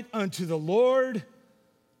cried unto the Lord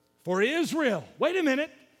for Israel. Wait a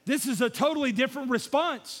minute. This is a totally different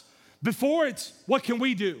response. Before it's, what can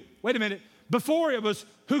we do? Wait a minute. Before it was,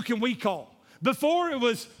 who can we call? Before it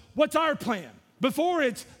was, what's our plan? Before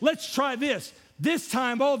it's, let's try this. This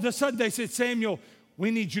time, all of a sudden, they said, Samuel, we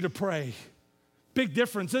need you to pray. Big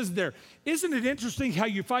difference, isn't there? Isn't it interesting how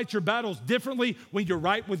you fight your battles differently when you're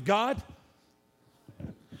right with God?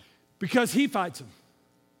 Because he fights them.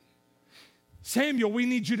 Samuel, we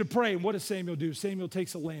need you to pray. And what does Samuel do? Samuel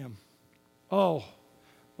takes a lamb. Oh,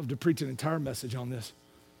 I'd love to preach an entire message on this.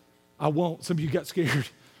 I won't. Some of you got scared.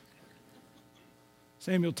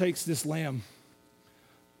 Samuel takes this lamb.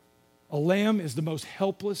 A lamb is the most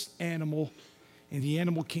helpless animal in the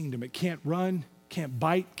animal kingdom. It can't run, can't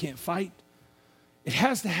bite, can't fight. It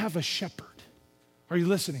has to have a shepherd. Are you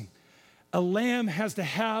listening? A lamb has to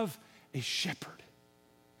have a shepherd.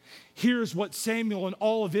 Here's what Samuel and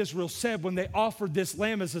all of Israel said when they offered this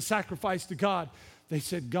lamb as a sacrifice to God. They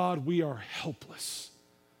said, God, we are helpless.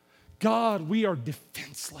 God, we are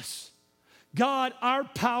defenseless. God, our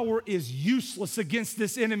power is useless against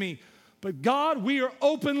this enemy. But God, we are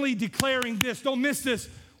openly declaring this. Don't miss this.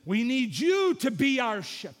 We need you to be our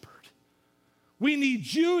shepherd. We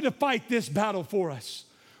need you to fight this battle for us.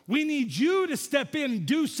 We need you to step in and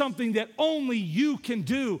do something that only you can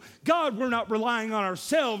do. God, we're not relying on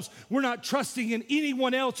ourselves. We're not trusting in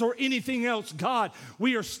anyone else or anything else. God,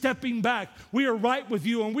 we are stepping back. We are right with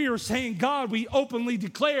you, and we are saying, God, we openly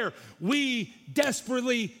declare we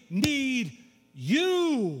desperately need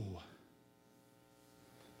you.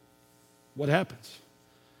 What happens?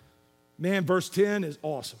 Man, verse 10 is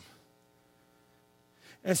awesome.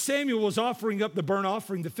 As Samuel was offering up the burnt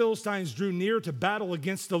offering, the Philistines drew near to battle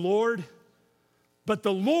against the Lord. But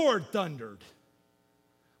the Lord thundered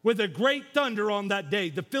with a great thunder on that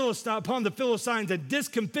day upon the Philistines and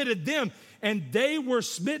discomfited them, and they were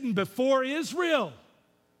smitten before Israel.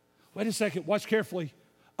 Wait a second, watch carefully.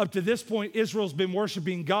 Up to this point, Israel's been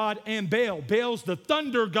worshiping God and Baal. Baal's the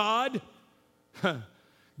thunder god.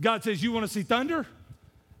 God says, you want to see thunder?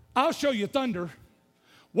 I'll show you thunder.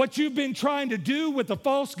 What you've been trying to do with the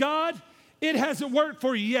false god, it hasn't worked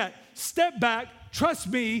for you yet. Step back, trust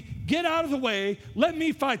me, get out of the way, let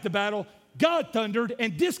me fight the battle. God thundered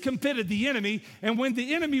and discomfited the enemy, and when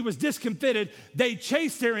the enemy was discomfited, they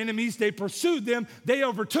chased their enemies, they pursued them, they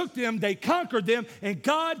overtook them, they conquered them, and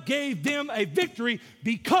God gave them a victory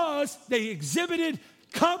because they exhibited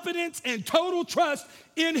confidence and total trust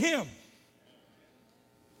in him.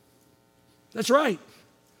 That's right.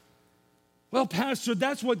 Well, Pastor,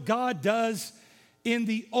 that's what God does in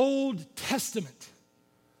the Old Testament.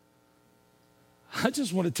 I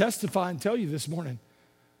just want to testify and tell you this morning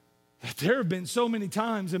that there have been so many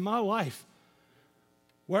times in my life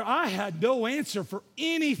where I had no answer for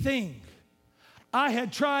anything. I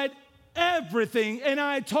had tried everything, and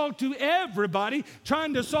I had talked to everybody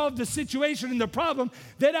trying to solve the situation and the problem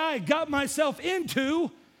that I got myself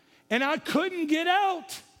into, and I couldn't get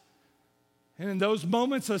out. And in those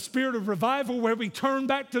moments, a spirit of revival where we turn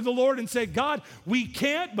back to the Lord and say, God, we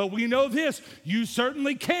can't, but we know this. You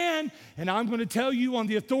certainly can. And I'm going to tell you on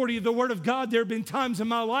the authority of the Word of God, there have been times in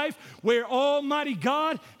my life where Almighty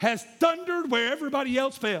God has thundered where everybody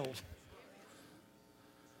else failed.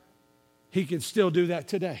 He can still do that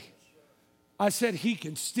today. I said he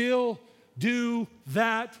can still do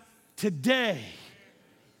that today.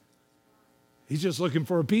 He's just looking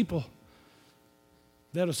for a people.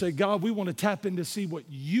 that'll say, God, we want to tap in to see what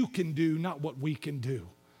you can do, not what we can do.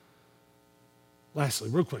 Lastly,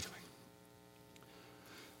 real quickly,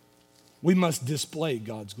 we must display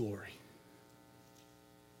God's glory.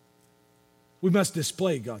 We must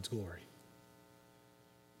display God's glory.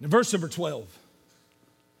 In verse number 12,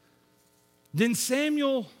 then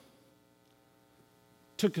Samuel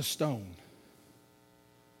took a stone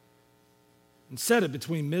and set it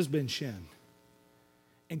between Mizpah and Shen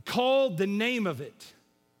and called the name of it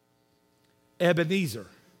Ebenezer,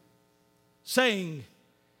 saying,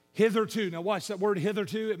 hitherto. Now watch that word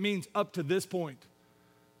hitherto. It means up to this point.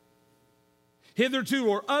 Hitherto,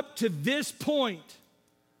 or up to this point,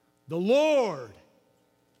 the Lord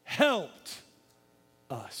helped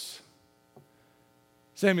us.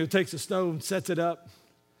 Samuel takes a stone, sets it up.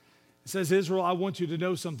 It says, Israel, I want you to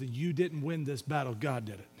know something. You didn't win this battle. God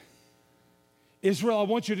did it. Israel, I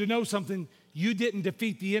want you to know something. You didn't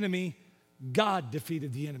defeat the enemy. God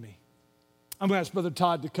defeated the enemy. I'm going to ask Brother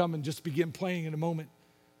Todd to come and just begin playing in a moment.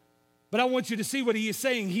 But I want you to see what he is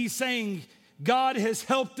saying. He's saying God has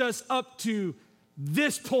helped us up to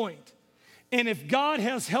this point. And if God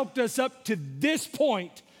has helped us up to this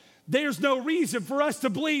point, there's no reason for us to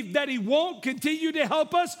believe that he won't continue to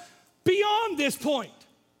help us beyond this point.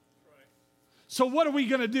 So what are we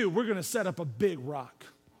going to do? We're going to set up a big rock.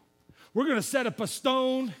 We're going to set up a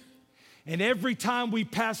stone. And every time we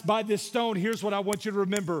pass by this stone, here's what I want you to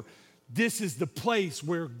remember. This is the place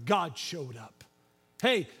where God showed up.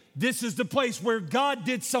 Hey, this is the place where God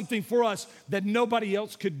did something for us that nobody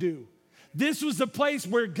else could do. This was the place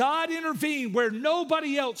where God intervened, where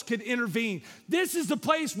nobody else could intervene. This is the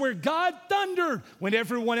place where God thundered when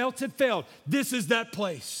everyone else had failed. This is that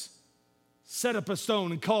place. Set up a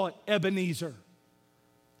stone and call it Ebenezer.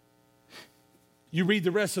 You read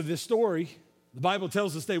the rest of this story. The Bible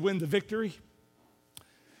tells us they win the victory.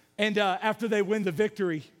 And after they win the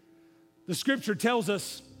victory, the scripture tells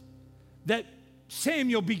us that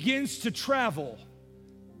Samuel begins to travel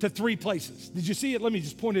to 3 places. Did you see it? Let me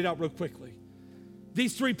just point it out real quickly.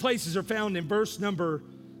 These 3 places are found in verse number,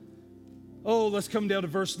 let's come down to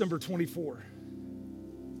verse number 24.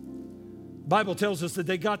 The Bible tells us that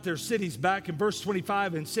they got their cities back in verse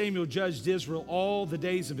 25, and Samuel judged Israel all the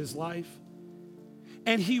days of his life.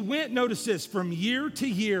 And he went, notice this, from year to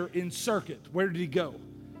year in circuit. Where did he go?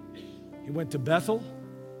 He went to Bethel,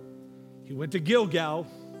 he went to Gilgal,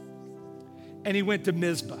 and he went to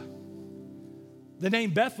Mizpah. The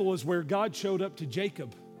name Bethel is where God showed up to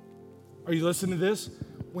Jacob. Are you listening to this?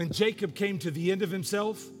 When Jacob came to the end of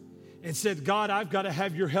himself and said, God, I've got to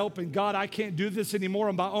have your help, and God, I can't do this anymore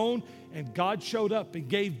on my own. And God showed up and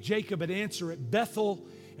gave Jacob an answer at Bethel.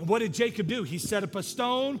 And what did Jacob do? He set up a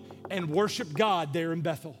stone and worshiped God there in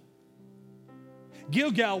Bethel.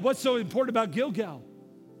 Gilgal, what's so important about Gilgal?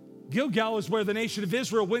 Gilgal is where the nation of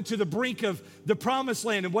Israel went to the brink of the promised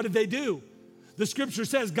land. And what did they do? The scripture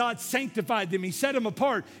says God sanctified them. He set them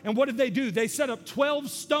apart. And what did they do? They set up 12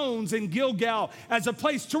 stones in Gilgal as a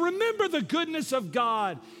place to remember the goodness of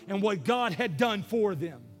God and what God had done for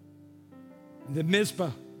them. And then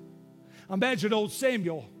Mizpah. Imagine old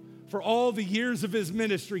Samuel, for all the years of his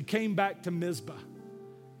ministry, came back to Mizpah.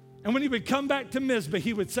 And when he would come back to Mizpah,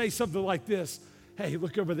 he would say something like this. Hey,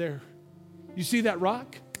 look over there. You see that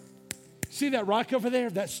rock? See that rock over there,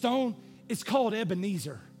 that stone? It's called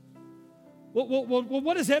Ebenezer. Well,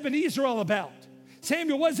 what is Ebenezer all about?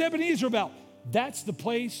 Samuel, what is Ebenezer about? That's the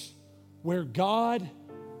place where God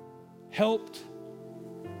helped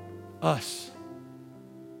us.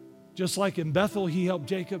 Just like in Bethel, he helped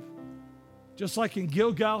Jacob. Just like in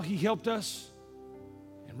Gilgal, he helped us.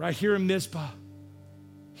 And right here in Mizpah,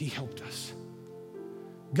 he helped us.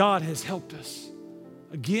 God has helped us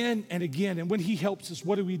again and again. And when he helps us,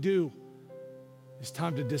 what do? It's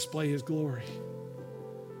time to display his glory.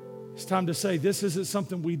 It's time to say, this isn't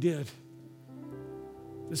something we did.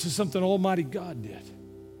 This is something Almighty God did.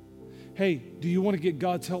 Hey, do you want to get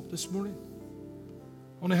God's help this morning?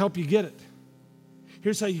 I want to help you get it.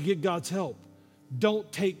 Here's how you get God's help. Don't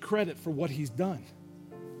take credit for what he's done.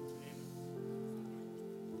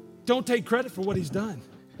 Don't take credit for what he's done.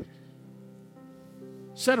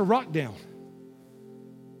 Set a rock down.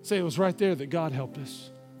 Say it was right there that God helped us.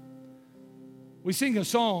 We sing a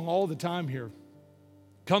song all the time here.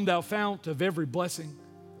 Come thou fount of every blessing,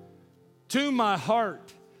 tune my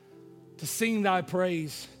heart to sing thy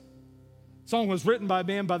praise. The song was written by a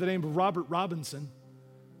man by the name of Robert Robinson.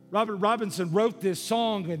 Robert Robinson wrote this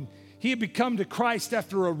song, and he had come to Christ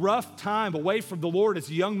after a rough time away from the Lord as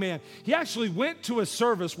a young man. He actually went to a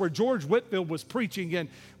service where George Whitefield was preaching and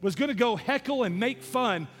was going to go heckle and make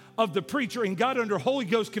fun of the preacher, and got under Holy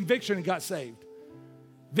Ghost conviction and got saved.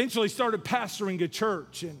 Eventually started pastoring a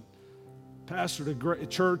church and pastored a great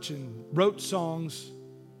church and wrote songs.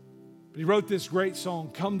 But he wrote this great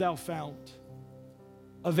song, Come Thou Fount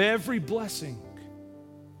of every blessing,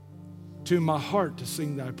 to my heart to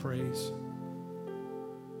sing thy praise.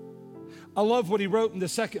 I love what he wrote in the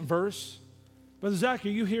second verse. Brother Zach, are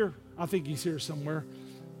you here? I think he's here somewhere.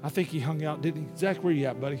 I think he hung out, didn't he? Zach, where you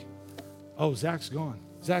at, buddy? Oh, Zach's gone.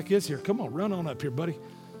 Zach is here. Come on, run on up here, buddy.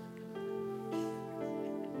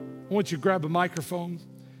 I want you to grab a microphone.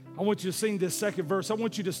 I want you to sing this second verse. I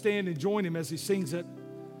want you to stand and join him as he sings it.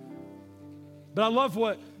 But I love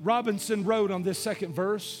what Robinson wrote on this second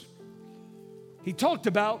verse. He talked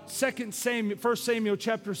about 1 Samuel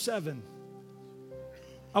chapter 7.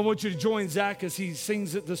 I want you to join Zach as he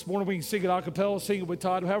sings it this morning. We can sing it a cappella, sing it with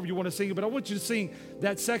Todd, however you want to sing it. But I want you to sing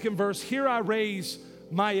that second verse, Here I Raise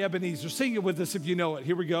My Ebenezer. Sing it with us if you know it.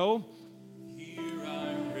 Here we go. Here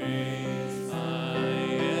I raise my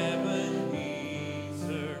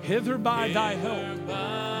Ebenezer. Hither by thy help.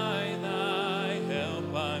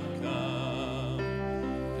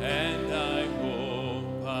 And I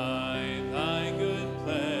hope by thy good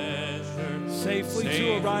pleasure safely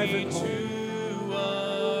to arrive at home.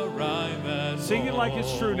 Sing it like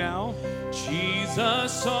it's true now.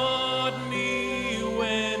 Jesus sought me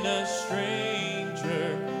when a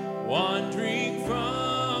stranger, wandering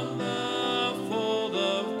from the fold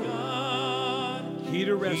of God. He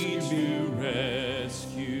to rescue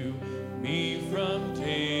me from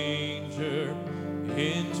danger,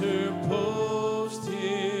 interposed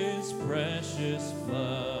his precious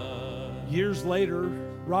blood. Years later,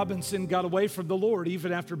 Robinson got away from the Lord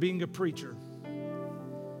even after being a preacher.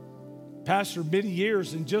 Pastored many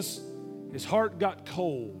years and just his heart got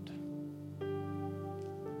cold.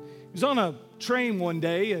 He was on a train one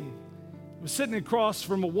day and was sitting across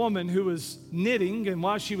from a woman who was knitting, and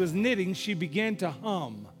while she was knitting, she began to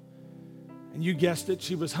hum. And you guessed it,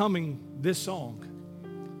 she was humming this song.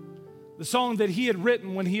 The song that he had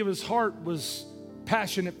written when his heart was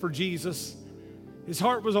passionate for Jesus. His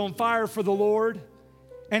heart was on fire for the Lord,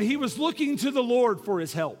 and he was looking to the Lord for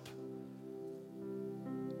his help.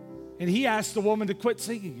 And he asked the woman to quit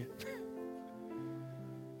singing it.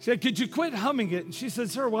 He said, could you quit humming it? And she said,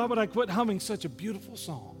 sir, why would I quit humming such a beautiful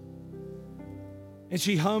song? And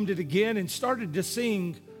she hummed it again and started to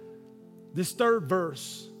sing this third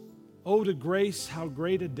verse. Oh, to grace, how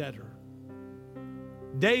great a debtor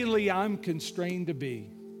daily I'm constrained to be.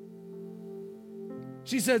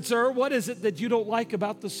 She said, sir, what is it that you don't like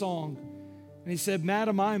about the song? And he said,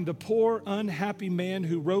 madam, I'm the poor, unhappy man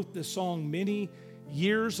who wrote this song many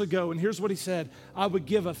years ago. And here's what he said, I would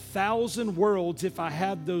give 1,000 worlds if I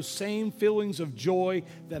had those same feelings of joy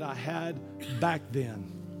that I had back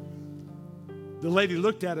then. The lady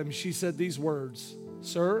looked at him and she said these words,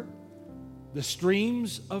 sir, the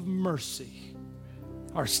streams of mercy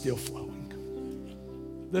are still flowing.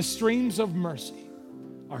 The streams of mercy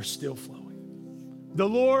are still flowing. The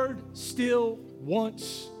Lord still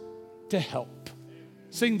wants to help.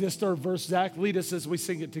 Sing this third verse, Zach. Lead us as we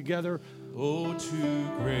sing it together. Oh, to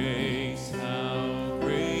grace, how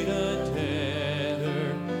great a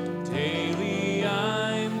debtor daily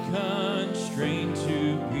I'm constrained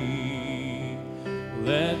to be.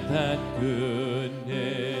 Let that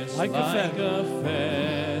goodness like a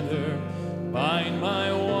feather bind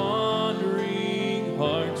my wandering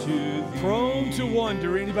heart to thee. Prone to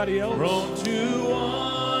wander. Anybody else? Prone to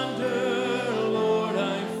wander, Lord,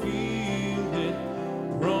 I feel it.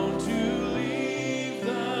 Prone to leave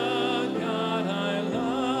the God I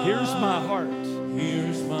love. Here's my heart.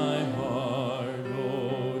 Here's my heart,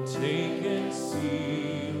 oh, take